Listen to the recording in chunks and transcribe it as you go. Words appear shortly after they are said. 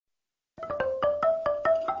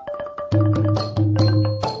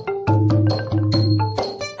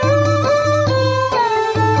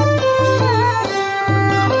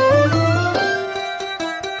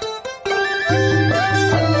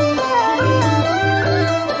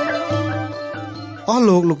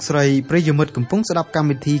លោកស្រីប្រិយមិត្តកំពុងស្ដាប់កម្ម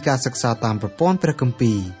វិធីការសិក្សាតាមប្រព័ន្ធព្រះគម្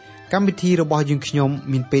ពីរកម្មវិធីរបស់យើងខ្ញុំ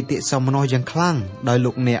មានបេតិសោមនស្សយ៉ាងខ្លាំងដោយ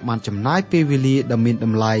លោកអ្នកបានចំណាយពេលវេលាដ៏មានត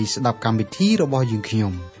ម្លៃស្ដាប់កម្មវិធីរបស់យើងខ្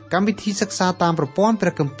ញុំកម្មវិធីសិក្សាតាមប្រព័ន្ធព្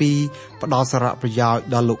រះគម្ពីរផ្ដល់សារៈប្រយោជន៍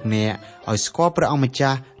ដល់លោកអ្នកឲ្យស្គាល់ព្រះអង្គម្ចា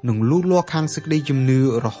ស់និងលូតលាស់ខាងសេចក្តីជំនឿ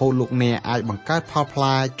រហូតលោកអ្នកអាចបង្កើតផលផ្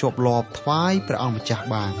លែជាប់លាប់ថ្វាយព្រះអង្គម្ចាស់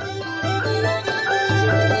បាន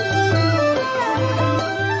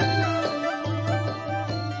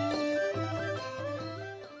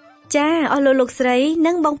ចាអស់លោកស្រី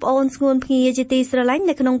និងបងប្អូនស្ងួនភ្ងាជាទីស្រឡាញ់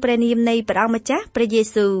នៅក្នុងព្រះនាមនៃព្រះអង្គម្ចាស់ព្រះយេ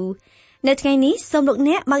ស៊ូវនៅថ្ងៃនេះសូមលោក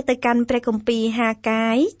អ្នកបើកទៅកាន់ព្រះគម្ពីរហាកា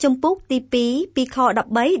យជំពូកទី2ពីខ13ដ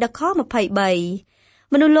ល់ខ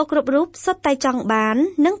23មនុស្សលោកគ្រប់រូបសុទ្ធតែចង់បាន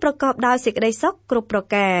និងប្រកបដោយសេចក្តីសុខគ្រប់ប្រ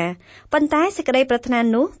ការប៉ុន្តែសេចក្តីប្រាថ្នា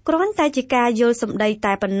នោះគ្រាន់តែជាការយល់សម្ដី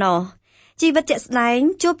តែប៉ុណ្ណោះជីវិតជាក់ស្ដែង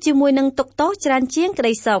ជួបជាមួយនឹងទុក្ខទោសច្រើនជាងក្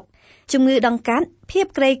តីសុខជំងឺដង្កាត់ភាព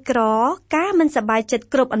ក្រីក្រការមិនសប្បាយចិត្ត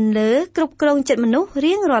គ្រប់អន្លើគ្រប់គ្រងចិត្តមនុស្ស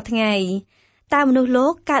រៀងរាល់ថ្ងៃតើមនុស្សលោ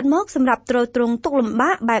កកើតមកសម្រាប់ទ្រទ្រង់ទុក្ខលំ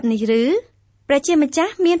បាកបែបនេះឬព្រះជាម្ចា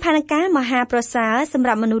ស់មានផែនការមហាប្រសើរសម្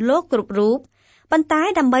រាប់មនុស្សលោកគ្រប់រូបប៉ុន្តែ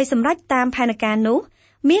ដើម្បីសម្រេចតាមផែនការនោះ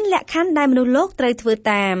មានលក្ខខណ្ឌដែលមនុស្សលោកត្រូវធ្វើ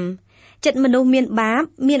តាមចិត្តមនុស្សមានបាប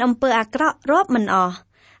មានអំពើអាក្រក់រាប់មិនអស់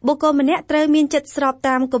បុគ្គលម្នាក់ត្រូវមានចិត្តស្រប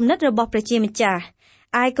តាមគំនិតរបស់ព្រះជាម្ចាស់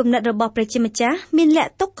ឯគំនិតរបស់ព្រះជាម្ចាស់មានលា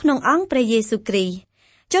ក់ទុកក្នុងអង្គព្រះយេស៊ូវគ្រីស្ទ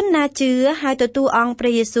ជនណាជឿហើយទទួលអង្គព្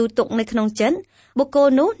រះយេស៊ូវទុកនៅក្នុងចិត្តបុគ្គល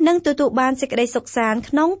នោះនឹងទទួលបានសេចក្តីសុខសាន្ត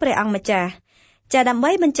ក្នុងព្រះអង្គម្ចាស់ចាដើម្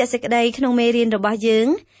បីបញ្ជាក់សេចក្តីក្នុងមេរៀនរបស់យើង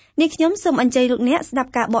នេះខ្ញុំសូមអញ្ជើញលោកអ្នកស្ដា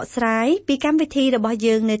ប់ការបកស្រាយពីកម្មវិធីរបស់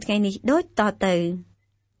យើងនៅថ្ងៃនេះដូចតទៅ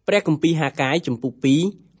ព្រះគម្ពីរហាកាយជំពូក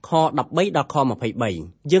2ខ13ដល់ខ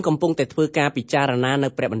23យើងកំពុងតែធ្វើការពិចារណានៅ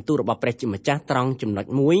ព្រះបន្ទូលរបស់ព្រះជាម្ចាស់ត្រង់ចំណុច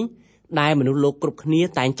មួយដែលមនុស្សលោកគ្រប់គ្នា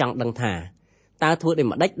តែងចង់ដឹងថាតើធ្វើដូច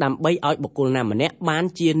ម្តេចដើម្បីឲ្យបុគ្គលណាម្នាក់បាន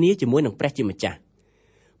ជានីជាមួយនឹងព្រះជាម្ចាស់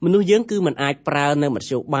មនុស្សយើងគឺមិនអាចប្រើនៅមធ្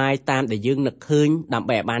យោបាយតាមដែលយើងនឹកឃើញដើម្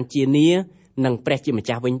បីឲ្យបានជានីនឹងព្រះជាម្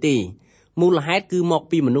ចាស់វិញទេមូលហេតុគឺមក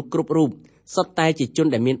ពីមនុស្សគ្រប់រូបសុទ្ធតែជាជន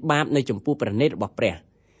ដែលមានបាបនៅចំពោះព្រះនេតរបស់ព្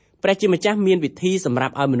រះជាម្ចាស់មានវិធីសម្រា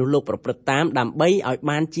ប់ឲ្យមនុស្សលោកប្រព្រឹត្តតាមដើម្បីឲ្យ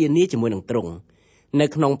បានជានីជាមួយនឹងទ្រង់នៅ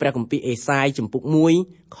ក្នុងព្រះគម្ពីរអេសាយជំពូក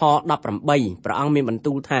1ខ18ព្រះអង្គមានបន្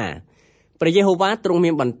ទូលថាព្រះយេហូវ៉ាទ្រង់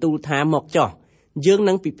មានបន្ទូលថាមកចុះយើង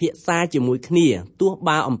នឹងពិភាក្សាជាមួយគ្នាទោះ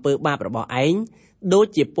បើអំពើបាបរបស់ឯងដូច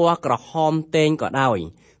ជាពណ៌ក្រហមតេងក៏ដោយ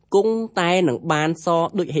គង់តែនឹងបានស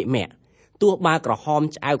ដូចហិមៈទោះបើក្រហម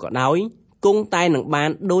ឆ្អៅក៏ដោយគង់តែនឹងបាន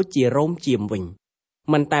ដូចជារោមជាមវិញ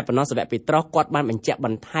មិនតែប៉ុណ្ណោះសាវកពេត្រុសគាត់បានបញ្ជាក់ប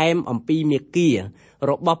ន្ថែមអំពីមាគ៌ា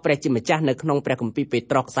របស់ព្រះជាម្ចាស់នៅក្នុងព្រះគម្ពីរពេ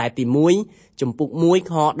ត្រុសខ្សែទី1ជំពូក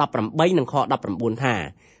1ខ18និងខ19ថា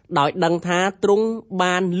ដោយដឹងថាទ្រង់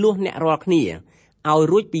បានលួសអ្នករាល់គ្នាឲ្យ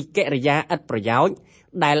រួចពីកិរិយាឥតប្រយោជន៍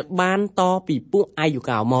ដែលបានតពីពួកអាយុ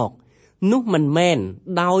កាលមកនោះមិនមែន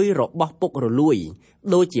ដោយរបស់ពុករលួយ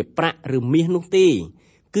ដូចជាប្រាក់ឬមាសនោះទេ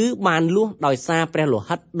គឺបានលួសដោយសារព្រះលោ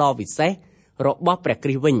ហិតដ៏វិសេសរបស់ព្រះគ្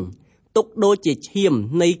រីស្ទវិញទុកដូចជាឈាម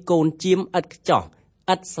នៃកូនជៀមឥតខ្ចោះ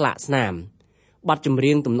ឥតស្លាកស្នាមបទចម្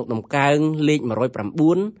រៀងទំនុកដំកើងលេខ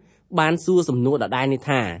109បានសួរសំណួរដដែលនេះ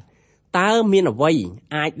ថាតើមានអ្វី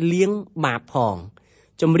អាចលាងបាបផង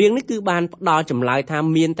ចម្រៀងនេះគឺបានផ្ដល់ចម្លើយថា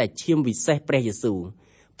មានតែឈាមវិសេសព្រះយេស៊ូវ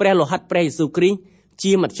ព្រះលោហិតព្រះយេស៊ូវគ្រីស្ទ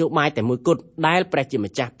ជាមធ្យោបាយតែមួយគត់ដែលព្រះជា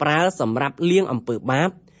ម្ចាស់ប្រើសម្រាប់លាងអំពើបាប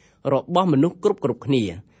របស់មនុស្សគ្រប់គ្នា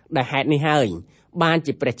ដែលហេតុនេះហើយបាន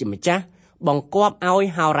ជាព្រះជាម្ចាស់បង្គាប់ឲ្យ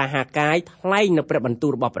ហោរាហាកាយថ្លែងនៅព្រះបន្ទូ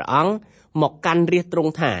លរបស់ព្រះអង្គមកកាន់រាជទ្រ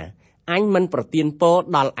ង់ថាអញមិនប្រទានពរ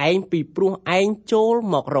ដល់ឯងពីព្រោះឯងចូល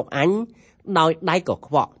មករកអញដោយដៃក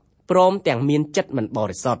ខ្វក់ព្រមទាំងមានចិត្តមិនប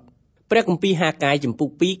រិសុទ្ធព្រះគម្ពីរហាកាយជំពូក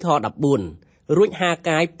2ខ14រួចហា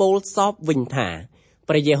កាយពោលសពវិញថា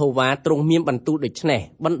ព្រះយេហូវ៉ាទ្រង់មានបន្ទូលដូច្នេះ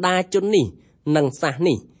បណ្ដាជននេះនិងសាស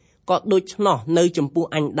នេះក៏ដូច្នោះនៅចំពោះ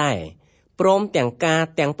អញដែរព្រមទាំងការ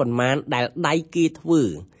ទាំងប៉ុន្មានដែលដៃគេធ្វើ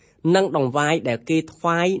និងដង្វាយដែលគេថ្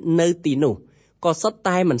វាយនៅទីនោះក៏សុទ្ធ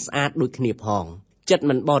តែមិនស្អាតដូចគ្នាផងចិត្ត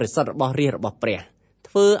មិនបរិសុទ្ធរបស់រាជរបស់ព្រះ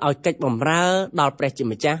ធ្វើឲ្យកិច្ចបម្រើដល់ព្រះជា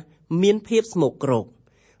ម្ចាស់មានភាពស្មោកគ្រោក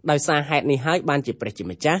ដោយសារហេតុនេះហើយបានជាព្រះជា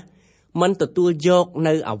ម្ចាស់មិនទទួលយក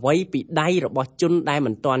នៅអ្វីពីដៃរបស់ជនដែល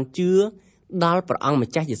មិនទាន់ជឿដល់ព្រះអង្គ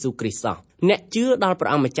ម្ចាស់យេស៊ូវគ្រីស្ទសោះអ្នកជឿដល់ព្រះ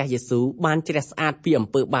អង្គម្ចាស់យេស៊ូវបានជ្រះស្អាតពីអំ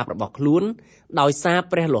ពើបាបរបស់ខ្លួនដោយសារ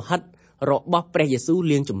ព្រះលោហិតរបស់ព្រះយេស៊ូវ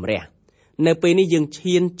លាងជម្រះនៅពេលនេះយើង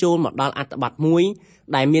ឈានចូលមកដល់អត្ថបទមួយ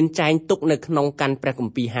ដែលមានចែងទុកនៅក្នុងកាន់ព្រះគ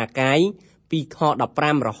ម្ពីរហាកាយពីខ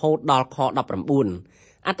15រហូតដល់ខ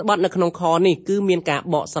19អត្ថបទនៅក្នុងខនេះគឺមានការ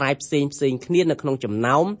បកស្រាយផ្សេងគ្នានៅក្នុងចំ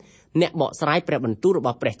ណោមអ្នកបកស្រាយព្រះបន្ទូលរប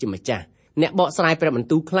ស់ព្រះជាម្ចាស់អ្នកបកស្រាយព្រះបន្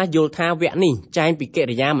ទូលខ្លះយល់ថាវគ្គនេះចែងពីកិ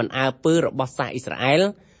រិយាមិនអើពើរបស់សាសអ៊ីស្រាអែល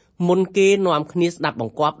មុនគេនាំគ្នាស្ដាប់ប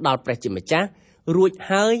ង្គាប់ដល់ព្រះជាម្ចាស់រួច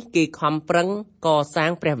ហើយគេខំប្រឹងកសា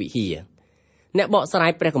ងព្រះវិហារអ្នកបកស្រា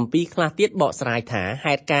យព្រះគម្ពីរខ្លះទៀតបកស្រាយថា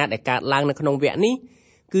ហេតុការណ៍ដែលកើតឡើងនៅក្នុងវគ្គនេះ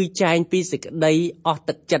គឺចែងពីសេចក្តីអស់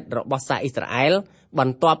ទឹកចិត្តរបស់សាសអ៊ីស្រាអែលប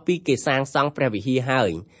ន្ទាប់ពីគេសាងសង់ព្រះវិហារហើ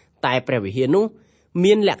យតែព្រះវិហារនោះ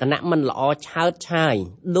មានលក្ខណៈមិនល្អឆើតឆាយ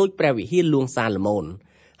ដោយព្រះវិហារលួងសាឡូមោន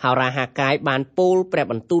ហោរាហាកាយបានពោលព្រះ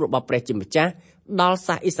បន្ទូលរបស់ព្រះជាម្ចាស់ដល់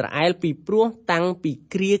សាសអ៊ីស្រាអែលពីព្រោះតាំងពី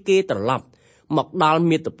គ្រាគេត្រឡប់មកដល់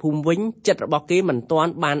មាតុភូមិវិញចិត្តរបស់គេមិនទា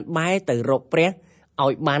ន់បានបែរទៅរកព្រះឲ្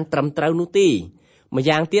យបានត្រឹមត្រូវនោះទេម្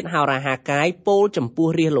យ៉ាងទៀតហោរាហាកាយពោលចំពោះ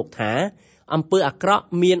រាជលោកថាអំពើអាក្រក់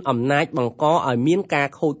មានអំណាចបង្កឲ្យមានការ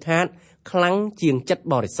ខូចខាតខ្លាំងជាងចិត្ត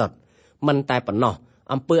បរិសុទ្ធមិនតែប៉ុណ្ណោះ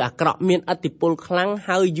អំពើអាក្រក់មានឥទ្ធិពលខ្លាំង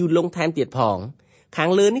ហើយយូរលង់ថែមទៀតផងខាង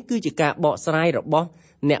លើនេះគឺជាការបកស្រាយរបស់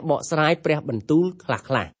អ្នកបកស្រាយព្រះបន្ទូលខ្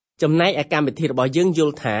លះចំណែកឯកម្មវិធីរបស់យើងយ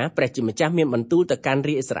ល់ថាព្រះជាម្ចាស់មានបន្ទូលទៅកាន់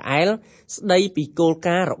រាជអ៊ីស្រាអែលស្ដីពីគោល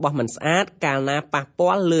ការណ៍របស់មិនស្អាតកាលណាប៉ះ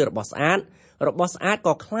ពាល់លើរបស់ស្អាត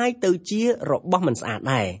ក៏คล้ายទៅជារបស់មិនស្អាត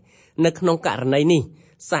ដែរនៅក្នុងករណីនេះ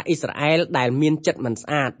សាសអ៊ីស្រាអែលដែលមានចិត្តមិនស្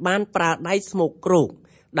អាតបានប្រើដៃស្មោកគ្រោក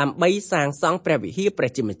ដើម្បីសាងសង់ព្រះវិហារព្រះ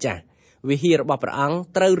ជាម្ចាស់វិហាររបស់ព្រះអង្គ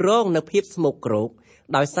ត្រូវរងនៅភាពស្មោកគ្រោក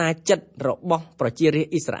ដោយសារចិត្តរបស់ប្រជារាស្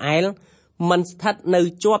ត្រអ៊ីស្រាអែលមិនស្ថិតនៅ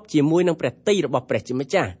ជាប់ជាមួយនឹងព្រះទ័យរបស់ព្រះជាម្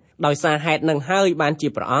ចាស់ដោយសារហេតុនឹងហើយបានជា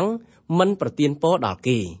ព្រះអង្គមិនប្រទានពរដល់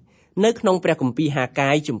គេនៅក្នុងព្រះគម្ពីរហាកា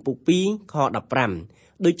យជំពូក2ខ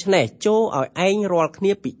15ដូច្នេះចូលឲ្យឯងរាល់គ្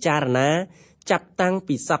នាពិចារណាចាប់តាំង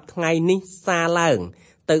ពីសប្តាហ៍ថ្ងៃនេះសាឡើង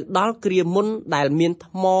ទៅដល់គ្រាមុនដែលមាន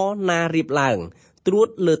ថ្មណារៀបឡើងត្រួត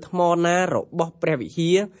លើថ្មណារបស់ព្រះវិ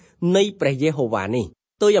ហារនៃព្រះយេហូវ៉ានេះ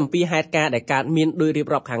ទុយអំពីហេតុការណ៍ដែលកើតមានដោយរៀប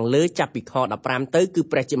រាប់ខាងលើចាប់ពីខ15ទៅគឺ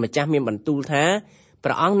ព្រះជាម្ចាស់មានបន្ទូលថាព្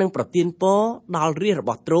រះអង្គនឹងប្រទានពរដល់រាជរប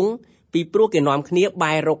ស់ទ្រង់ពីព្រោះគេនាំគ្នា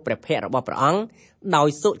បែររកព្រះភ័ក្ត្ររបស់ព្រះអង្គដោយ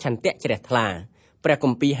សុឆន្ទៈជ្រះថ្លាព្រះគ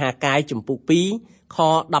ម្ពីរហាកាយជំពូក2ខ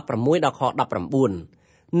16ដល់ខ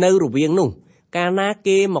19នៅរវាងនោះកាលណា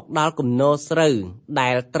គេមកដល់គំនរស្រូវដែ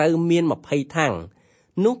លត្រូវមាន20ថាំង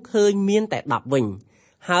នោះឃើញមានតែ10វិញ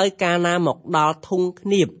ហើយកាលណាមកដល់ធុងឃ្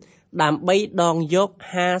នៀបដើម្បីដងយក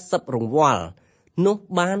50រង្វាល់នោះ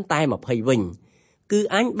បានតែ20វិញគឺ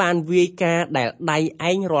អញបានវាយការដែលដៃ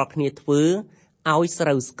ឯងរាល់គ្នាធ្វើឲ្យស្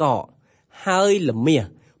រូវស្កកហើយល្មាស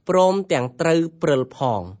ព្រមទាំងត្រូវព្រិលផ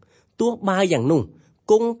ងទោះបើយ៉ាងនោះ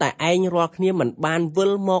គង់តែឯងរាល់គ្នាមិនបានវិ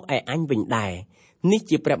លមកឯអញវិញដែរនេះ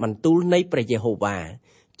ជាព្រះបន្ទូលនៃព្រះយេហូវ៉ា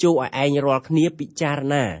ចូលឲ្យឯងរាល់គ្នាពិចារ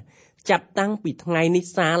ណាចាប់តាំងពីថ្ងៃនេះ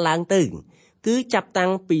សាឡើងទៅគឺចាប់តាំ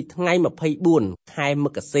ងពីថ្ងៃ24ខែម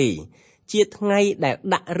ករាជាថ្ងៃដែល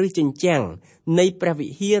ដាក់ឫសជញ្ជាំងនៃព្រះវិ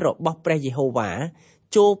ហាររបស់ព្រះយេហូវ៉ា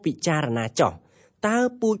ចូលពិចារណាចោះតើ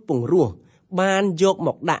ពូជពង្រោះបានយកម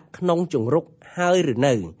កដាក់ក្នុងជង្រុកហើយឬ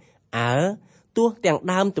នៅទោះទាំង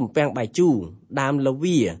ដើមទំពាំងបាយជូរដើមលា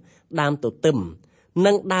វាដើមទទឹម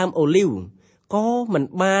និងដើមអូលីវក៏មិន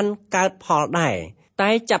បានកើតផលដែរតែ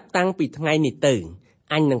ចាប់តាំងពីថ្ងៃនេះទៅ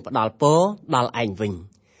អញនឹងផ្ដល់ពរដល់ឯងវិញ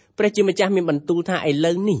ព្រះជាម្ចាស់មានបន្ទូលថាឥ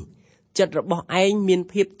ឡូវនេះចិត្តរបស់ឯងមាន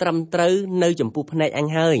ភាពត្រឹមត្រូវនៅចំពោះភ្នែកអញ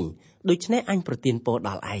ហើយដូច្នេះអញប្រទានពរ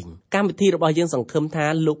ដល់ឯងកម្មវិធីរបស់យើងសង្ឃឹមថា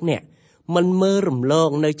លោកអ្នកមិនមើលរំលង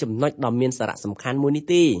នៅចំណុចដ៏មានសារៈសំខាន់មួយនេះ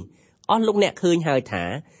ទេអស់លោកអ្នកឃើញហើយថា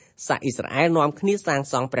សាសអ៊ីស្រាអែលនាំគ្នាសាង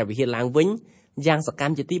សង់ព្រះវិហារឡើងវិញយ៉ាងសក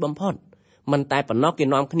ម្មជាទីបំផុតមិនតែប៉ុណ្ណោះគេ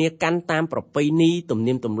នាំគ្នាកាន់តាមប្រពៃណីទំ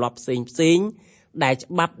នៀមទម្លាប់ផ្សេងដែល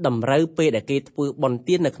ច្បាប់តម្រូវពេលដែលគេធ្វើបុណ្យ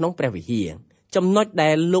ទាននៅក្នុងព្រះវិហារចំណុចដែ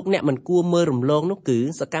លលោកអ្នកមិនគួរមើលរំលងនោះគឺ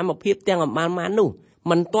សកម្មភាពទាំងអមាលម៉ាននោះ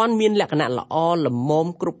មិនទាន់មានលក្ខណៈល្អល្មម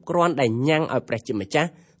គ្រប់គ្រាន់ដែលញ៉ាំងឲ្យព្រះជាម្ចាស់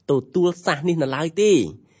ទទួលសាសនេះនៅឡើយទេ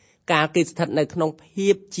កាលគេស្ថិតនៅក្នុងភា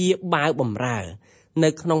ពជាបាវបំរើនៅ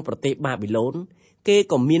ក្នុងប្រទេសបាប៊ីឡូនគេ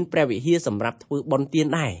ក៏មានព្រះវិហារសម្រាប់ធ្វើបុណ្យទាន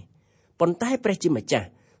ដែរប៉ុន្តែព្រះជាម្ចាស់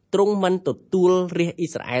ទ្រង់មិនទទួលរាជអ៊ី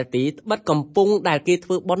ស្រាអែលទេត្បិតកំពុងដែលគេធ្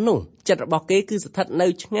វើបុណ្យនោះចិត្តរបស់គេគឺស្ថិតនៅ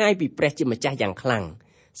ឆ្ងាយពីព្រះជាម្ចាស់យ៉ាងខ្លាំង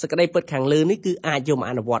សេចក្តីពិតខាងលើនេះគឺអាចយកមក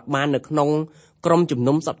អនុវត្តបាននៅក្នុងក្រុមជំ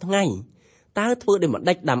នុំសប្តាហ៍ថ្ងៃតើធ្វើដូចម្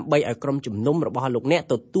តេចដើម្បីឲ្យក្រុមជំនុំរបស់លោកអ្នក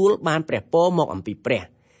ទទួលបានព្រះពរមកអំពីព្រះ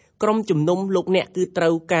ក្រុមជំនុំលោកអ្នកគឺត្រូ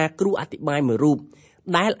វការគ្រូអធិប្បាយមួយរូប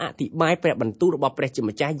ដែលអធិប្បាយព្រះបន្ទូលរបស់ព្រះជា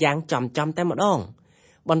ម្ចាស់យ៉ាងចំតែម្ដង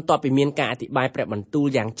បន្ទាប់ពីមានការអធិប្បាយព្រះបន្ទូល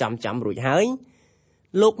យ៉ាងចំរួចហើយ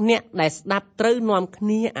លោកអ្នកដែលស្ដាប់ត្រូវនាំគ្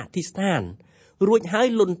នាអធិស្ឋានរួចហើយ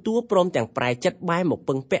លន់តួព្រមទាំងប្រែចិត្តបែរមក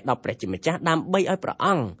ពឹងពាក់ដល់ព្រះជាម្ចាស់ដើម្បីឲ្យព្រះអ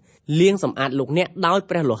ង្គលាងសម្អាតលោកអ្នកដោយ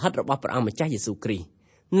ព្រះលោហិតរបស់ព្រះអង្គម្ចាស់យេស៊ូវគ្រីស្ទ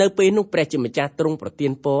នៅពេលនោះព្រះជាម្ចាស់ទ្រង់ប្រទា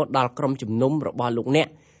នពរដល់ក្រុមជំនុំរបស់លោកអ្នក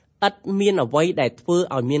ឥតមានអ្វីដែលធ្វើ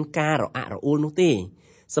ឲ្យមានការរអាក់រអួលនោះទេ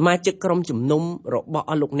សមាជិកក្រុមជំនុំរបស់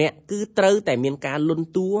អស់លោកអ្នកគឺត្រូវតែមានការលន់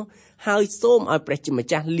តួហើយសូមឲ្យព្រះជាម្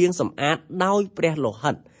ចាស់លាងសម្អាតដោយព្រះលោ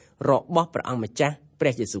ហិត របស់ព្រះអង្គម្ចាស់ព្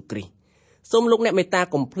រះយេស៊ូវគ្រីស្ទសូមលោកអ្នកមេត្តា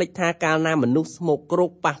កុំភ្លេចថាកាលណាមនុស្សស្មោកគ្រោក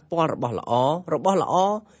ប៉ះពាល់របស់ល្អ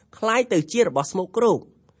คล้ายទៅជារបស់ស្មោកគ្រោក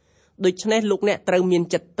ដូច្នេះលោកអ្នកត្រូវមាន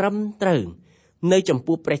ចិត្តត្រឹមត្រូវនៅចំ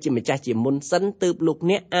ពោះព្រះជាម្ចាស់ជាមុនសិនទើបលោក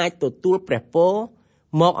អ្នកអាចទទួលព្រះពរ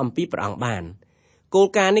មកអំពីព្រះអង្គបានគោល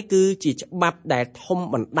ការណ៍នេះគឺជាច្បាប់ដែលធំ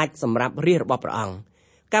បណ្ដាច់សម្រាប់រាជរបស់ព្រះអង្គ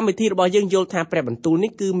កម្មវិធីរបស់យើងយល់ថាព្រះបន្ទូល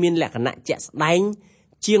នេះគឺមានលក្ខណៈជាក់ស្ដែង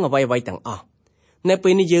ជាងអ្វីៗទាំងអស់នៅពេ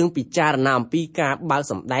លនេះយើងពិចារណាអំពីការបើក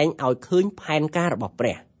សម្ដែងឲ្យឃើញផែនការរបស់ព្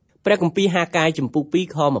រះគម្ពីរហាកាយចំពុក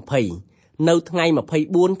 2 ខ 20នៅថ្ងៃ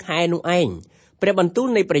24ខែនោះឯងព្រះបន្ទូល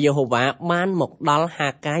នៃព្រះយេហូវ៉ាបានមកដល់ហា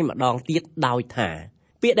កាយម្ដងទៀតដោយថា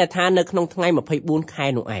ពាក្យដែលថានៅក្នុងថ្ងៃ24ខែ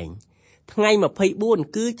នោះឯងថ្ងៃ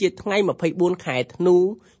24គឺជាថ្ងៃ24ខែធ្នូ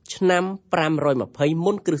ឆ្នាំ520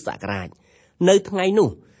មុនគ្រិស្តសករាជនៅថ្ងៃនោះ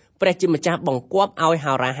ព្រះជាម្ចាស់បង្គាប់ឲ្យ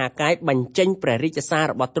ហោរាហាកាយបញ្ចេញព្រះរាជសារ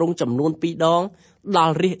របស់ទ្រង់ចំនួន2ដងដ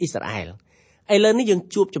ល់រាជអ៊ីស្រាអែលឥឡូវនេះយើង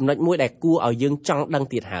ជួបចំណុចមួយដែលគួរឲ្យយើងចង់ដឹង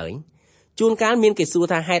ទៀតហើយជួនកាលមានគេសួរ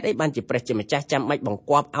ថាហេតុអីបានជាព្រះជាម្ចាស់ចាំបាច់បង្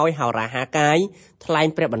គាប់ឲ្យហោរាហាកាយថ្លែង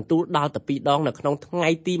ព្រះបន្ទូលដល់ទៅ2ដងនៅក្នុងថ្ងៃ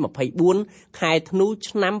ទី24ខែធ្នូ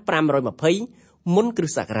ឆ្នាំ520មុនគ្រិ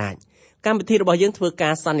ស្តសករាជកម្មវិធីរបស់យើងធ្វើកា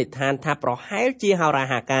រសន្និដ្ឋានថាប្រហែលជាហោរា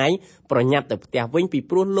ហាកាយប្រញាប់ទៅផ្ទះវិញពី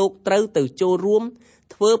ព្រោះលោកត្រូវទៅចូលរួម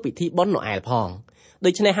ធ្វើពិធីបុណ្យណូអែលផងដូ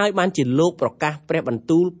ច្នេះហើយបានជាលោកប្រកាសព្រះបន្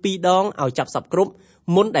ទូល2ដងឲ្យចាប់សពគ្រប់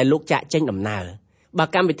មុនដែលលោកចាកចេញដំណើរបើ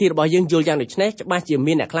កម្មវិធីរបស់យើងយល់យ៉ាងដូចនេះច្បាស់ជា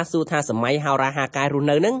មានអ្នកខ្លះសួរថាសម័យហោរាហាកាយរស់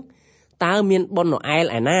នៅនឹងតើមានបុណ្យណូអែល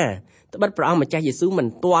ឯណាត្បិតព្រះអង្គម្ចាស់យេស៊ូវមិន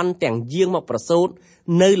ទាន់ទាំងយាងមកប្រសូត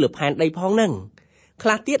នៅលើផែនដីផងនឹងខ្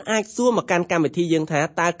លះទៀតអាចសួរមកកាន់កម្មវិធីយើងថា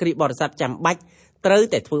តើគ្រីស្ទបរិស័ទចាំបាច់ត្រូវ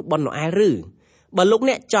តែធ្វើបុណ្យណូអែលឬបើលោក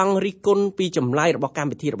អ្នកចង់រិះគន់ពីចម្លើយរបស់កម្ម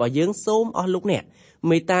វិធីរបស់យើងសូមអស់លោកអ្នក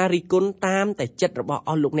មេត្តារិះគន់តាមតែចិត្តរបស់អ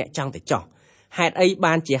ស់លោកអ្នកចង់តែចោះហេតុអី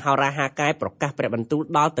បានជាហោរាហាកាយប្រកាសព្រះបន្ទូល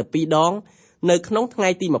ដល់ទៅ2ដងនៅក្នុងថ្ងៃ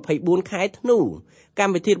ទី24ខែធ្នូក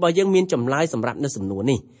ម្មវិធីរបស់យើងមានចម្លើយសម្រាប់នៅសំណួរ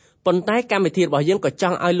នេះប៉ុន្តែកម្មវិធីរបស់យើងក៏ច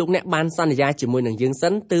ង់ឲ្យលោកអ្នកបានសន្យាជាមួយនឹងយើងសិ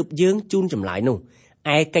នទើបយើងជូនចម្លើយនោះ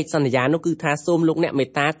ឯកិច្ចសន្យានោះគឺថាសូមលោកអ្នកមេ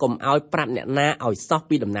ត្តាកុំឲ្យប្រាប់អ្នកណាឲ្យសោះ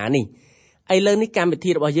ពីដំណើរនេះឥឡូវនេះកម្មវិ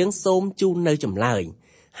ធីរបស់យើងសូមជូននៅចម្លើយ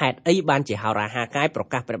ហេតុអីបានជាហោរាហាកាយប្រ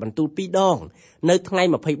កាសព្រះបន្ទូល2ដងនៅថ្ងៃ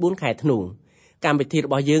24ខែធ្នូកម្មវិធីរ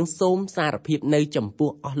បស់យើងសូមសារភាពនៅចំពោះ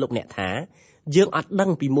អស់លោកអ្នកថាយើងអត់ដឹ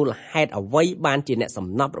ងពីមូលហេតុអ្វីបានជាអ្នកសំ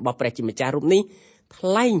ណប់របស់ព្រះជាម្ចាស់រូបនេះថ្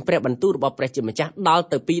លែងព្រះបន្ទូលរបស់ព្រះជាម្ចាស់ដល់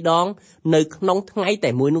ទៅ2ដងនៅក្នុងថ្ងៃតែ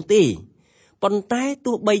មួយនោះទេប៉ុន្តែ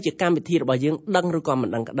ទោះបីជាកម្មវិធីរបស់យើងដឹងឬក៏មិន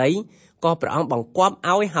ដឹងក្តីក៏ព្រះអង្គបង្គាប់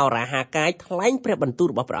ឲ្យហោរាហាកាយថ្លែងព្រះបន្ទូល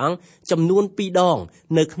របស់ព្រះអង្គចំនួន2ដង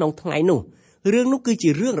នៅក្នុងថ្ងៃនោះរឿងនោះគឺជា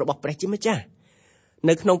រឿងរបស់ព្រះជាម្ចាស់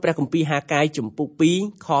នៅក្នុងព្រះគម្ពីរហាកាយចំពុក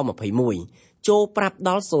 2 ខ 21ចូលប្រាប់ដ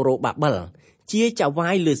ល់សូរ៉ូបាបិលជាចៅហ្វា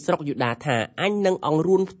យលើស្រុកយូដាថាអញនឹងអង្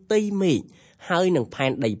រួនផ្ទៃមេឃហើយនឹងផែ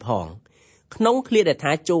នដីផងក្នុងឃ្លាដែល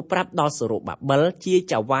ថាចូលប្រាប់ដល់សូរ៉ូបាបិលជា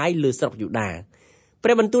ចៅហ្វាយលើស្រុកយូដាព្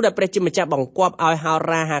រះបន្ទូលដែលព្រះជាម្ចាស់បង្គាប់ឲ្យហោ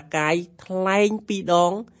រាហាកាយថ្លែង2ដ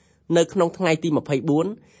ងនៅក្នុងថ្ងៃទី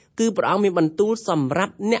24គឺព្រះអង្គមានបន្ទូលសម្រា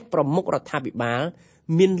ប់អ្នកប្រមុខរដ្ឋាភិបាល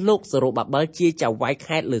មានលោកសូរ៉ូបាបិលជាចៅហ្វាយ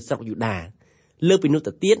ខេត្តលើស្រុកយូដាលើពីនោះ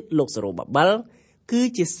ទៅទៀតលោកសូរ៉ូបាបិលគឺ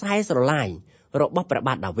ជាខ្សែស្រឡាយរបស់ព្រះ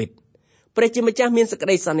បាទដាវីតព្រះជាម្ចាស់មានសេចក្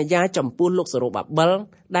តីសន្យាចំពោះលោកសូរ៉ូបាបិល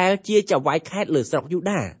ដែលជាចៅហ្វាយខេត្តលើស្រុកយូ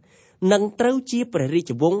ដានឹងត្រូវជាព្រះរា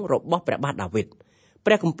ជវង្សរបស់ព្រះបាទដាវីត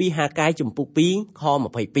ព្រះគម្ពីរហាកាយចំពុក 2 ខ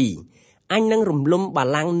 22អញនឹងរំលំប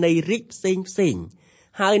ល្ល័ង្កនៃរាជផ្សេង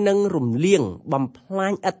ហើយនឹងរំលាងបំផ្លា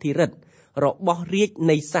ញឥទ្ធិឫទ្ធិរបស់រាជ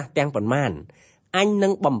នៃសាសទាំងប៉ុន្មានអញនឹ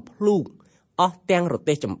ងបំភ្លូកអស់ទាំងរ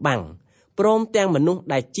ទេះចម្បាំងព្រមទាំងមនុស្ស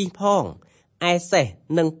ដែលជិះផងឯសេះ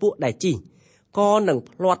និងពួកដែលជិះក៏នឹង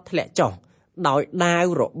ផ្លាត់ធ្លាក់ចុះដោយដាវ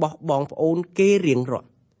របស់បងប្អូនគេរៀងរា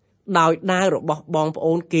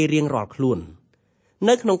ល់ខ្លួន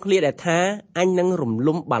នៅក្នុងឃ្លាដែលថាអញនឹងរំ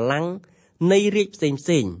លំបល្ល័ង្កនៃរាជផ្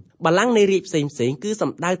សេងបល្ល័ង្កនៃរាជផ្សេងគឺ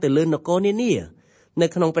សំដៅទៅលើនគរនានានៅ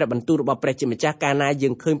ក្នុងព្រះបន្ទូលរបស់ព្រះជាម្ចាស់កាលណាយើ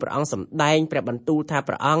ងឃើញព្រះអង្គសម្ដែងព្រះបន្ទូលថា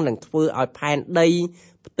ព្រះអង្គនឹងធ្វើឲ្យផែនដី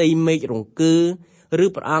ផ្ទៃមេឃរង្គើឬ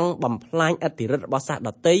ព្រះអង្គបំផ្លាញឥទ្ធិឫទ្ធិរបស់សាសដ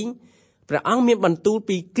ទៃព្រះអង្គមានបន្ទូល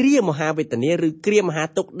ពីគ្រាមហាវេទនាឬគ្រាមហា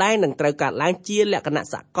ទុក្ខដែលនឹងត្រូវកើតឡើងជាលក្ខណៈ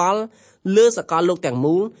សកលលើសកលលោកទាំង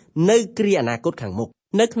មូលនៅគ្រាអនាគតខាងមុខ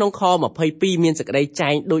នៅក្នុងខ 22មានសេចក្តីចែ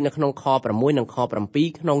ងដូចនៅក្នុងខ 6 និងខ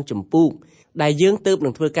 7ក្នុងជំពូកដែលយើងទើបនឹ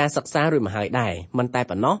ងធ្វើការសិក្សារួចមកហើយដែរមិនតែ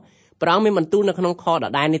ប៉ុណ្ណោះព្រះអង្គមានបន្ទូលនៅក្នុងខដ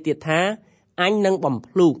ដែលនេះទៀតថាអញនឹងបំ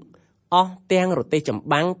ភ្លូកអស់ទាំងរទេះចម្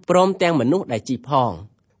បាំងព្រមទាំងមនុស្សដែលជិះផង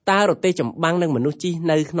តើរទេះចម្បាំងនិងមនុស្សជិះ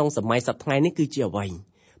នៅក្នុងសម័យសព្វថ្ងៃនេះគឺជាអ្វី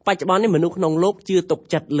បច្ចុប្បន្ននេះមនុស្សក្នុងលោកជឿទុក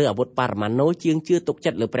ចិត្តលើអាវុធបរមាណូជាងជឿទុកចិ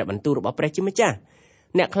ត្តលើព្រះបន្ទូលរបស់ព្រះជាម្ចាស់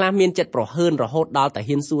អ្នកខ្លះមានចិត្តប្រហើនរហូតដល់តែ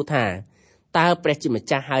ហ៊ានសួរថាតើព្រះជាម្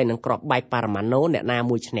ចាស់ហើយនឹងគ្រាប់បែកបរមាណូអ្នកណា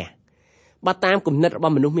មួយឈ្នះបើតាមគំនិតរប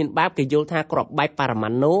ស់មនុស្សមានបាបគេយល់ថាគ្រាប់បែកបរមា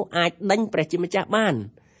ណូអាចដេញព្រះជាម្ចាស់បាន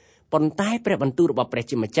ប៉ុន្តែព្រះបន្ទូលរបស់ព្រះ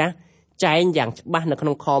ជាម្ចាស់ចែងយ៉ាងច្បាស់នៅក្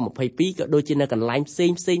នុងខ22ក៏ដូចជានៅកន្លែងផ្សេ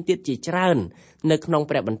ងទៀតជាច្រើននៅក្នុង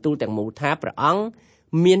ព្រះបន្ទូលទាំងមូលថាព្រះអង្គ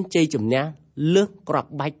មានជ័យជំនះលើសគ្រាប់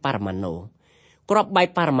បែកបរមាណូគ្រាប់បែក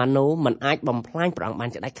បរមាណូមិនអាចបំផ្លាញព្រះអង្គបាន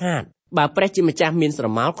ដាច់ខាតបើព្រះជាម្ចាស់មានស្រ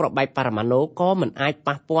មោលគ្រាប់បែកបរមាណូក៏មិនអាច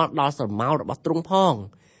ប៉ះពាល់ដល់ស្រមោលរបស់ទ្រង់ផង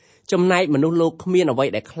ចំណែកមនុស្សលោកគ្មានអ្វី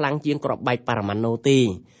ដែលខ្លាំងជាងគ្រាប់បែកបរមាណូទេ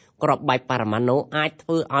គ្រាប់បែកបរមាណូអាចធ្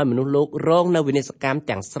វើឲ្យមនុស្សលោករងនៅវិនាសកម្ម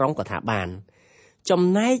ទាំងស្រុងក៏ថាបានចំ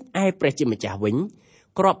ណែកឯព្រះជាម្ចាស់វិញ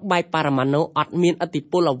គ្រាប់បែកបរមាណូអត់មានឥទ្ធិ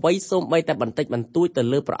ពលអ្វីសូម្បីតែបន្តិចបន្តួចទៅ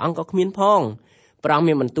លើព្រះអង្គក៏គ្មានផងព្រះអង្គ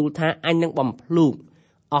មានបន្ទូលថាអញនឹងបំភ្លូក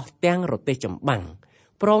អស់ទាំងរទេះចម្បាំង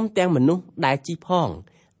ព្រមទាំងមនុស្សដែលជិះផង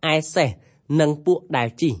ឯសេះនិងពួកដែល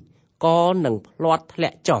ជិះក៏នឹងផ្លាត់ធ្លា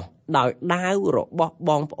ក់ចុះដោយដាវរបស់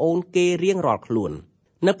បងប្អូនគេរៀងរាល់ខ្លួន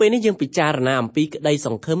នៅពេលនេះយើងពិចារណាអំពីក្តីស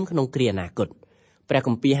ង្ឃឹមក្នុងគ្រាអនាគតព្រះគ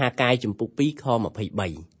ម្ពីរហាកាយជំពូក2ខ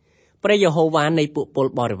23ព្រះយេហូវ៉ានៃពួកពល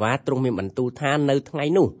បរិវារទ្រង់មានបន្ទូលថានៅថ្ងៃ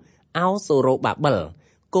នោះអោសូរ៉ូបាបិល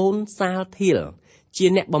កូនសាលធៀលជា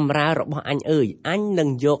អ្នកបម្រើរបស់អញអើយអញនឹង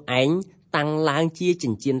យកឯងតាំងឡើងជាចិ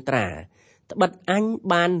ញ្ចៀនត្រាត្បិតអញ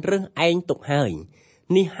បានរើសឯងទុកហើយ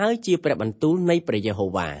នេះហើយជាព្រះបន្ទូលនៃព្រះយេហូ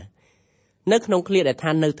វ៉ានៅក្នុងឃ្លាដែល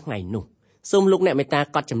ថានៅថ្ងៃនោះសូមលោកអ្នកមេត្តា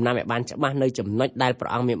កត់ចំណាំឲ្យបានច្បាស់នៅចំណុចដែលព្រះ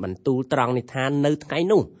អង្គមានបន្ទូលត្រង់នេះថានៅថ្ងៃ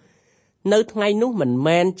នោះមិន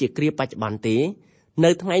មែនជាគ្រាបច្ចុប្បន្នទេ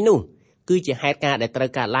នៅថ្ងៃនោះគឺជាហេតុការណ៍ដែលត្រូវ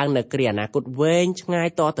កើតឡើងនៅគ្រាអនាគតវែងឆ្ងាយ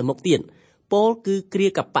តទៅមុខទៀតពោលគឺគ្រា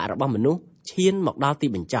កបៈរបស់មនុស្សឈានមកដល់ទី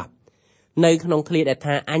បញ្ចប់នៅក្នុងឃ្លាដែល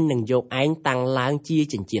ថាអញនឹងយកឯងតាំងឡើងជា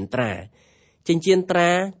ចិញ្ចៀនត្រា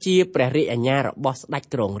ជាព្រះរាជអាជ្ញារបស់ស្ដេច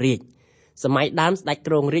គ្រងរាជសម័យដើមស្ដេច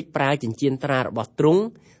គ្រងរាជប្រើចិញ្ចៀនត្រារបស់ទ្រង់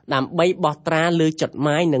ដើម្បីបោះត្រាលើចដหม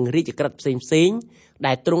ายនិងរាជក្រឹត្យផ្សេង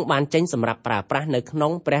ដែលទ្រង់បានចេញសម្រាប់ប្រើប្រាស់នៅក្នុ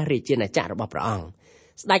ងព្រះរាជាណាចក្ររបស់ព្រះអង្គ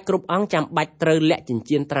ស្ដេចគ្រប់អង្គចាំបាច់ត្រូវលាក់ចិញ្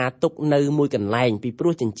ចៀនត្រាទុកនៅមួយកន្លែងពីព្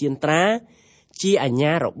រោះចិញ្ចៀនត្រាជាអាជ្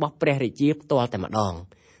ញារបស់ព្រះរាជាផ្ទាល់តែម្ដង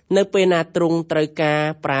នៅពេលណាទ្រង់ត្រូវការ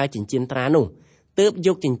ប្រើចិញ្ចៀនត្រានោះទើបយ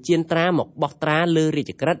កចិញ្ចៀនត្រាមកបោះត្រាលើរា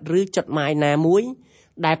ជក្រឹត្យឬចដหมายណាមួយ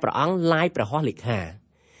ដែលព្រះអង្គឡាយព្រះហស្ថលេខា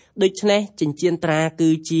ដូច្នេះចិញ្ចៀនត្រាគឺ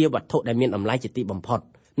ជាវត្ថុដែលមានតម្លៃជាទីបំផុត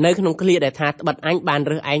នៅក្នុងឃ្លាដែលថាត្បិតអញបាន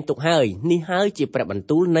រើសឯងទុកហើយនេះហើយជាព្រះបន្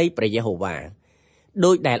ទូលនៃព្រះយេហូវ៉ា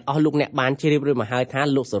ដោយដែលអស់លោកអ្នកបានជ្រាបឬមកហើយថា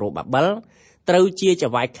លោកសេរូបាបិលត្រូវជាចៅ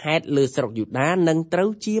ហ្វាយខេត្តលើស្រុកយូដានិងត្រូវ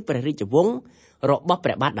ជាព្រះរាជវង្សរបស់ព្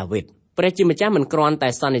រះបាទដាវីតព្រះជាម្ចាស់មិនគ្រាន់តែ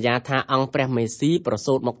សន្យាថាអង្គព្រះមេស៊ីប្រ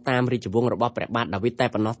សូតមកតាមរាជវង្សរបស់ព្រះបាទដាវីតតែ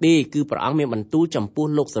ប៉ុណ្ណោះទេគឺព្រះអង្គមានបន្ទូលចំពោះ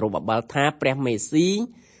លោកសេរូបាបិលថាព្រះមេស៊ី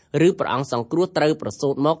ឬព្រះអង្គសង្គ្រោះត្រូវប្រសូ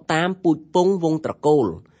តមកតាមពូជពង្សវង្សត្រកូល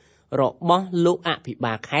របស់លោកអភិ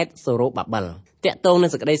បាលខេត្តសេរូបាបិលតាក់ទងនឹង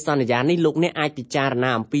សេចក្តីសន្យានេះលោកអ្នកអាចពិចារណា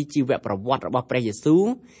អំពីជីវប្រវត្តិរបស់ព្រះយេស៊ូវ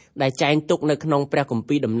ដែលចែងទុកនៅក្នុងព្រះគម្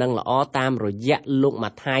ពីរដំណឹងល្អតាមរយៈលោក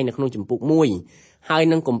ម៉ាថាយនៅក្នុងជំពូក1ហើយ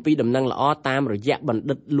នឹងគម្ពីរដំណឹងល្អតាមរយៈបណ្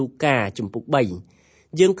ឌិតលូកាជំពូក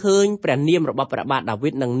3យើងឃើញព្រះនាមរបស់ព្រះបាទដាវី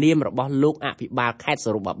តនិងនាមរបស់លោកអភិបាលខេត្តសេ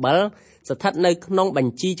រូបាបិលស្ថិតនៅក្នុងប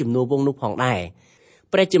ញ្ជីជំនួសវង្សនោះផងដែរ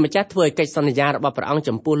ព្រះជាម្ចាស់ធ្វើឲ្យកិច្ចសន្យារបស់ព្រះអង្គ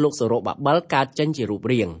ចំពោះលោកសេរូបាបិលកើតចេញជារូប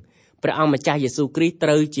រាងព្រះអង្គម្ចាស់យេស៊ូវគ្រីស្ទត្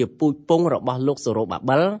រូវជាពូជពង្សរបស់លោកសេរូបា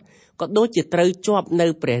បិលក៏ដូចជាត្រូវជាប់នៅ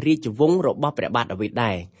ព្រះរាជវង្សរបស់ព្រះបាទដាវីត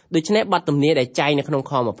ដែរដូច្នេះបទទំនាយដែលចែងនៅក្នុង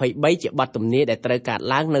ខ23ជាបទទំនាយដែលត្រូវកើត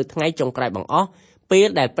ឡើងនៅថ្ងៃចុងក្រោយបង្អស់ពេល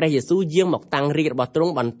ដែលព្រះយេស៊ូវយាងមកតាំងរាជរបស់ទ្រ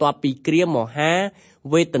ង់បន្ទាប់ពីគ្រាមហា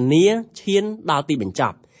វេទនាឈានដល់ទីបញ្ច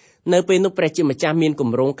ប់នៅពេលនោះព្រះជាម្ចាស់មានគ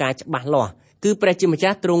ម្រោងការច្បាស់លាស់គឺព្រះជាម្ចា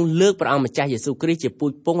ស់ទ្រង់លើកព្រះអង្គម្ចាស់យេស៊ូវគ្រីស្ទជាពូ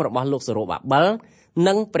ជពង្សរបស់លោកសេរូបាបិល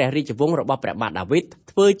និងព្រះរាជវង្សរបស់ព្រះបាទដាវីត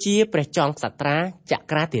ធ្វើជាព្រះចောင်းក្សត្រាច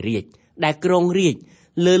ក្រាធិរាជដែលគ្រងរាជ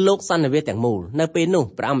លើលោកសន្និវាសទាំងមូលនៅពេលនោះ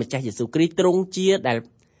ព្រះអង្គម្ចាស់យេស៊ូវគ្រីស្ទទ្រង់ជា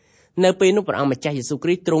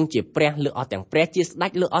ព្រះលើអស់ទាំងព្រះជាស្ដេ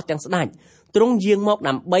ចលើអស់ទាំងស្ដេចទ្រង់យាងមក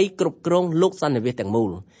ដើម្បីគ្រប់គ្រងលោកសន្និវាសទាំងមូ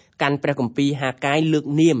លកាន់ព្រះគម្ពីរហាកាយលើក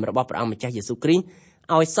នាមរបស់ព្រះអង្គម្ចាស់យេស៊ូវគ្រីស្ទ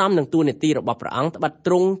ឲ្យសមនឹងតួនាទីរបស់ព្រះអង្គត្បិត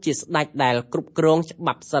ទ្រង់ជាស្ដេចដែលគ្រប់គ្រងច្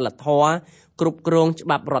បាប់សិលធម៌គ្រប់គ្រងច្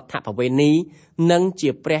បាប់រដ្ឋប្បវេណីនិងជា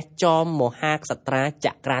ព្រះចោមមហាក្សត្រាច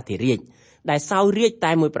ក្រាធិរាជដែលសោយរាជ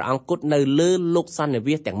តែមួយព្រះអង្គគត់នៅលើលោកសន្និ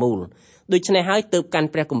វាសទាំងមូលដូច្នេះហើយទើបកាន់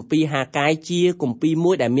ព្រះគម្ពីរហាកាយជាគម្ពីរ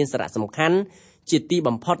មួយដែលមានសារៈសំខាន់ជាទី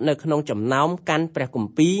បំផុតនៅក្នុងចំណោមកាន់ព្រះគ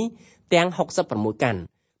ម្ពីរទាំង66កាន់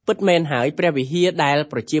ពិតមែនហើយព្រះវិហារដែល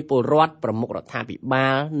ប្រជាពលរដ្ឋប្រមុខរដ្ឋាភិបា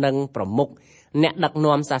លនិងប្រមុខអ្នកដឹក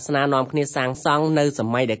នាំសាសនានាំគ្នាសាងសង់នៅស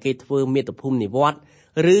ម័យដែលគេធ្វើមាតុភូមិនិវត្តន៍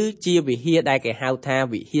ឬជាវិហារដែលគេហៅថា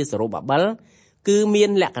វិហារសេរូបាបិល គឺមាន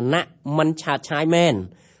លក្ខណៈមិនឆាតឆាយមែន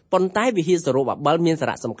ប៉ុន្តែវិហារសរោបាបិលមានសា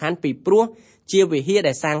រៈសំខាន់ពីព្រោះជាវិហារ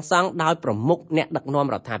ដែលសាងសង់ដោយប្រមុខអ្នកដឹកនាំ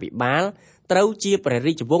រដ្ឋាភិបាលត្រូវជាព្រះ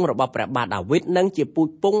រាជវង្សរបស់ព្រះបាទដាវីតនិងជាពូជ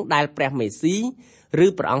ពង្សដែលព្រះមេស៊ីឬ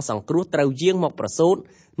ព្រះអង្គសង្គ្រោះត្រូវយាងមកប្រសូត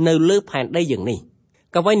នៅលើផែនដីយើងនេះ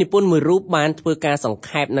កវីនិពន្ធមួយរូបបានធ្វើការសង្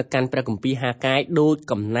ខេបនៅកាន់ព្រះគម្ពីរហាកាយដូច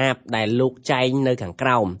កំណាព្យដែលលោកចែងនៅខាងក្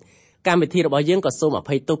រោមកម្មវិធីរបស់យើងក៏សូមអ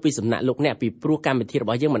ភ័យទោសពីសំណាក់លោកអ្នកពីព្រោះកម្មវិធីរប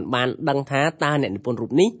ស់យើងមិនបានដឹងថាតើអ្នកនិពន្ធរូ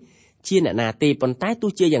បនេះជាអ្នកណាទេប៉ុន្តែទោះ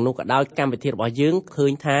ជាយ៉ាងនោះក៏ដោយកម្មវិធីរបស់យើងឃើ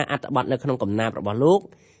ញថាអត្ថបទនៅក្នុងកំណាព្យរបស់លោក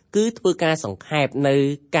គឺធ្វើការសង្ខេបនៅ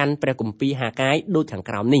កាន់ព្រះគម្ពីរហាកាយដូចខាង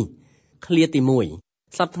ក្រោមនេះឃ្លាទី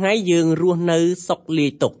1សប្តាហ៍ថ្ងៃយើងរស់នៅសុខលា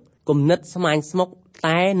យទុក្ខគំនិតស្មាញស្មុគ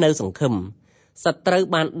តែនៅសង្ឃឹមសត្រូវ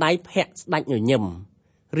បានដៃភ័ក្រស្ដាច់ញញឹម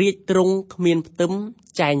រាជទ្រង់គ្មានផ្ទឹម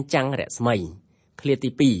ចែងចាំងរស្មីឃ្លាទី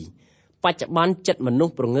2បច្ចុប្បន្នចិត្តមនុស្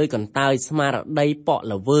សប្រងើយកន្តើយស្មារតីប៉ក់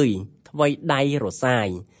ល្វើយថ្វីដៃរសាយ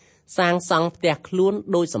សាងសង់ផ្ទះខ្លួន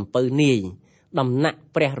ដោយសំពៅនាយដំណាក់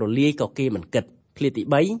ព្រះរលាយក៏គេមិនគិតឃ្លាទី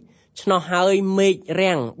3ឆ្នោះហើយមេឃ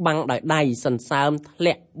រាំងបាំងដោយដៃសន្សើមធ្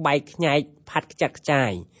លាក់បែកខ្ញែកផាត់ខ្ចាត់ខ្ចា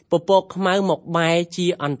យពពកខ្មៅមកបែជា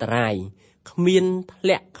អន្តរាយគ្មានធ្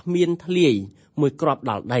លាក់គ្មានធ្លាយមួយគ្រាប់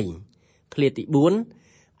ដល់ដីឃ្លាទី4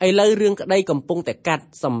ឥឡូវរឿងក្តីកំពុងតែកាត់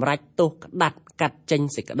សម្រេចទោសក្តាត់កាត់ចេញ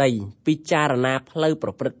សេចក្តីពិចារណាផ្លូវប្រ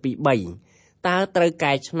ព្រឹត្តពី3តើត្រូវ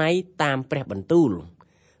កែច្នៃតាមព្រះបន្ទូល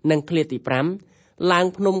និងឃ្លាទី5ឡើង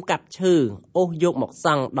ភ្នំកាប់ឈើអូសយកមកស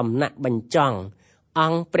ង់ដំណាក់បញ្ចង់អ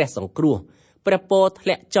ង្គព្រះសង្គ្រោះព្រះពរធ្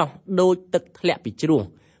លាក់ចុះដូចទឹកធ្លាក់ពីជ្រោះ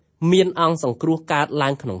មានអង្គសង្គ្រោះកើតឡើ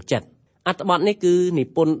ងក្នុងចិត្តអត្ថបទនេះគឺនិ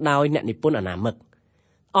ពន្ធដោយអ្នកនិពន្ធអនាមិក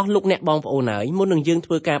អស់លោកអ្នកបងប្អូនហើយមុននឹងយើង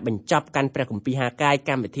ធ្វើការបញ្ចប់កាន់ព្រះគម្ពីរហាកាយ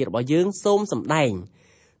កម្មវិធីរបស់យើងសូមសម្ដែង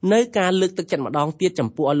នៅការលើកទឹកចិត្តម្ដងទៀតចំ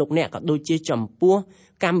ពោះអស់លោកអ្នកក៏ដូចជាចំពោះ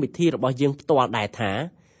កម្មវិធីរបស់យើងផ្ទាល់ដែរថា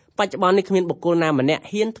បច្ចុប្បន្ននេះគ្មានបុគ្គលណាម្នាក់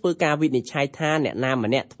ហ៊ានធ្វើការវិនិច្ឆ័យថាអ្នកណា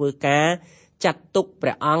ម្នាក់ធ្វើការចាត់ទុកព្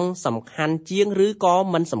រះអង្គសំខាន់ជាងឬក៏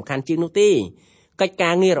មិនសំខាន់ជាងនោះទេកិច្ចកា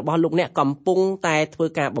រងាររបស់លោកអ្នកកំពុងតែធ្វើ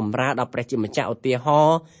ការបម្រើដល់ព្រះជាម្ចាស់ឧទាហរ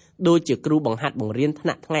ណ៍ដូចជាគ្រូបង្ហាត់បង្រៀនថ្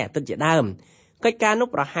នាក់ថ្ងៃអាទិត្យជាដើមកិច្ចការនោះ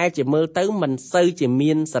ប្រហែលជាមើលទៅមិនសូវជា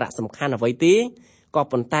មានសារៈសំខាន់អ្វីទេក៏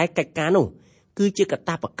ប៉ុន្តែកិច្ចការនោះគឺជាកាត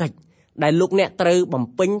ព្វកិច្ចដែលលោកអ្នកត្រូវបំ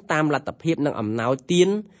ពេញតាមលទ្ធភាពនិងអំណោយទាន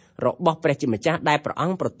របស់ព្រះជាម្ចាស់ដែលព្រះអ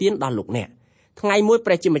ង្គប្រទានដល់លោកអ្នកថ្ងៃមួយ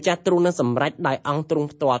ព្រះជាម្ចាស់ទ្រង់នឹងសម្រេចដោយអង្គទ្រង់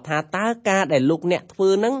ផ្ទាល់ថាតើការដែលលោកអ្នកធ្វើ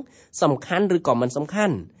នឹងសំខាន់ឬក៏មិនសំខា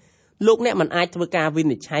ន់លោកអ្នកមិនអាចធ្វើការវិ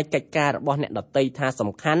និច្ឆ័យកិច្ចការរបស់អ្នកដទៃថា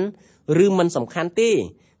សំខាន់ឬមិនសំខាន់ទេ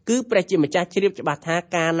គឺព្រះជាម្ចាស់ជ្រាបច្បាស់ថា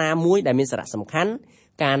ការណាមួយដែលមានសារៈសំខាន់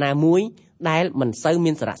ការណាមួយដែលមិនសូវ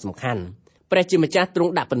មានសារៈសំខាន់ព្រះជាម្ចាស់ទ្រ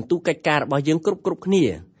ង់ដាក់ពិន្ទុកិច្ចការរបស់យើងគ្រប់គ្នា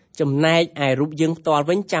ចំណែកឯរូបយើងផ្ទាល់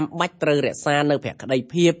វិញចាំបាច់ត្រូវរក្សានៅភក្តី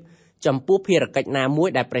ភាពចំពោះភារកិច្ចណាមួយ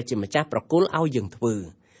ដែលព្រះជាម្ចាស់ប្រគល់ឲ្យយើងធ្វើ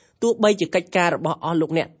ទោះបីជាកិច្ចការរបស់អស់លោ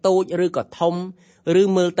កអ្នកតូចឬក៏ធំឬ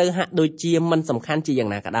មើលទៅហាក់ដូចជាមិនសំខាន់ជាយ៉ាង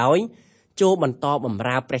ណាក៏ដោយចូលបន្តបម្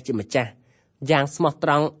រើព្រះជាម្ចាស់យ៉ាងស្មោះត្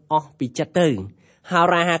រង់អស់ពីចិត្តទៅហោ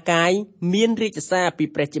រាហាកាយមានរាជសារពី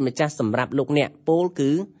ព្រះជាម្ចាស់សម្រាប់លោកអ្នកពោល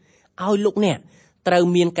គឺឲ្យលោកអ្នកត្រូវ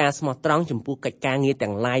មានការស្មោះត្រង់ចំពោះកិច្ចការងារ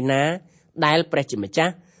ទាំងឡាយណាដែលព្រះជាម្ចា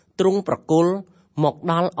ស់ទ្រង់ប្រគល់មក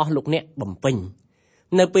ដល់អស់លោកអ្នកបំពេញ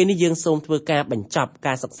នៅពេលនេះយើងសូមធ្វើការបញ្ចប់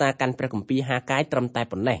ការសិក្សាកាន់ព្រះគម្ពីរហាកាយត្រឹមតែ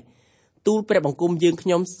ប៉ុណ្ណេះទូលព្រះបង្គំយើងខ្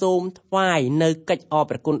ញុំសូមថ្វាយនៅកិច្ចអរ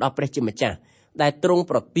ព្រះគុណដល់ព្រះជាម្ចាស់ដែលទ្រង់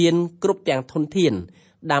ប្រទានគ្រប់ទាំងធនធាន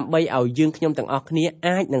ដើម្បីឲ្យយើងខ្ញុំទាំងអស់គ្នា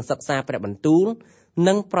អាចនឹងសិក្សាព្រះបន្ទូល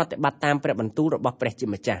និងប្រតិបត្តិតាមព្រះបន្ទូលរបស់ព្រះជា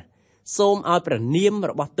ម្ចាស់សូមឲ្យព្រះនាម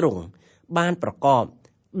របស់ទ្រង់បានប្រកប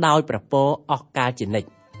ដោយព្រះពរអស់កាលជានិច្ច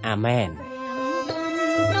អាមែន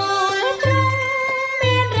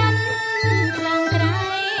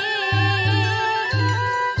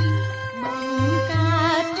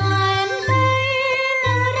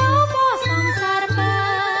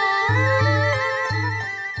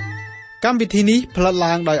កម្មវិធីនេះផ្លាត់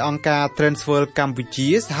ឡើងដោយអង្គការ Transworld កម្ពុជា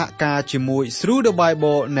សហការជាមួយ Through the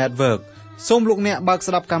Bible Network សូមលោកអ្នកបើក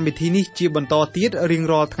ស្ដាប់កម្មវិធីនេះជាបន្តទៀតរៀង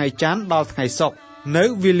រាល់ថ្ងៃច័ន្ទដល់ថ្ងៃសុក្រនៅ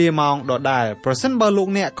វេលាម៉ោងដដែលប្រសិនបើលោក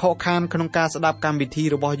អ្នកខកខានក្នុងការស្ដាប់កម្មវិធី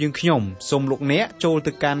របស់យើងខ្ញុំសូមលោកអ្នកចូល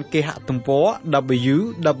ទៅកាន់គេហទំព័រ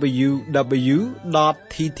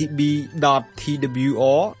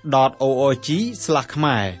www.ttb.twr.org/ ខ្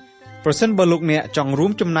មែរប្រសិនបើលោកអ្នកចង់រួ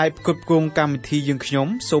មចំណែកផ្គត់ផ្គង់កម្មវិធីយើងខ្ញុំ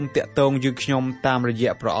សូមតាក់ទងយើងខ្ញុំតាមរយៈ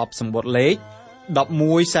ប្រអប់សម្បត្តិលេខ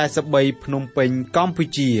1143ភ្នំពេញកម្ពុ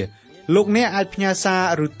ជាលោកអ្នកអាចផ្ញើសា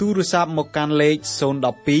រឬទូរស័ព្ទមកកាន់លេខ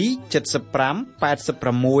012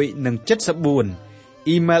 75 86 និង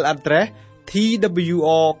 74 Email address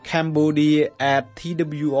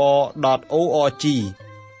twrcambodia@twr.org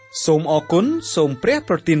សូមអរគុណសូមព្រះ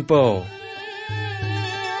ប្រទានពរ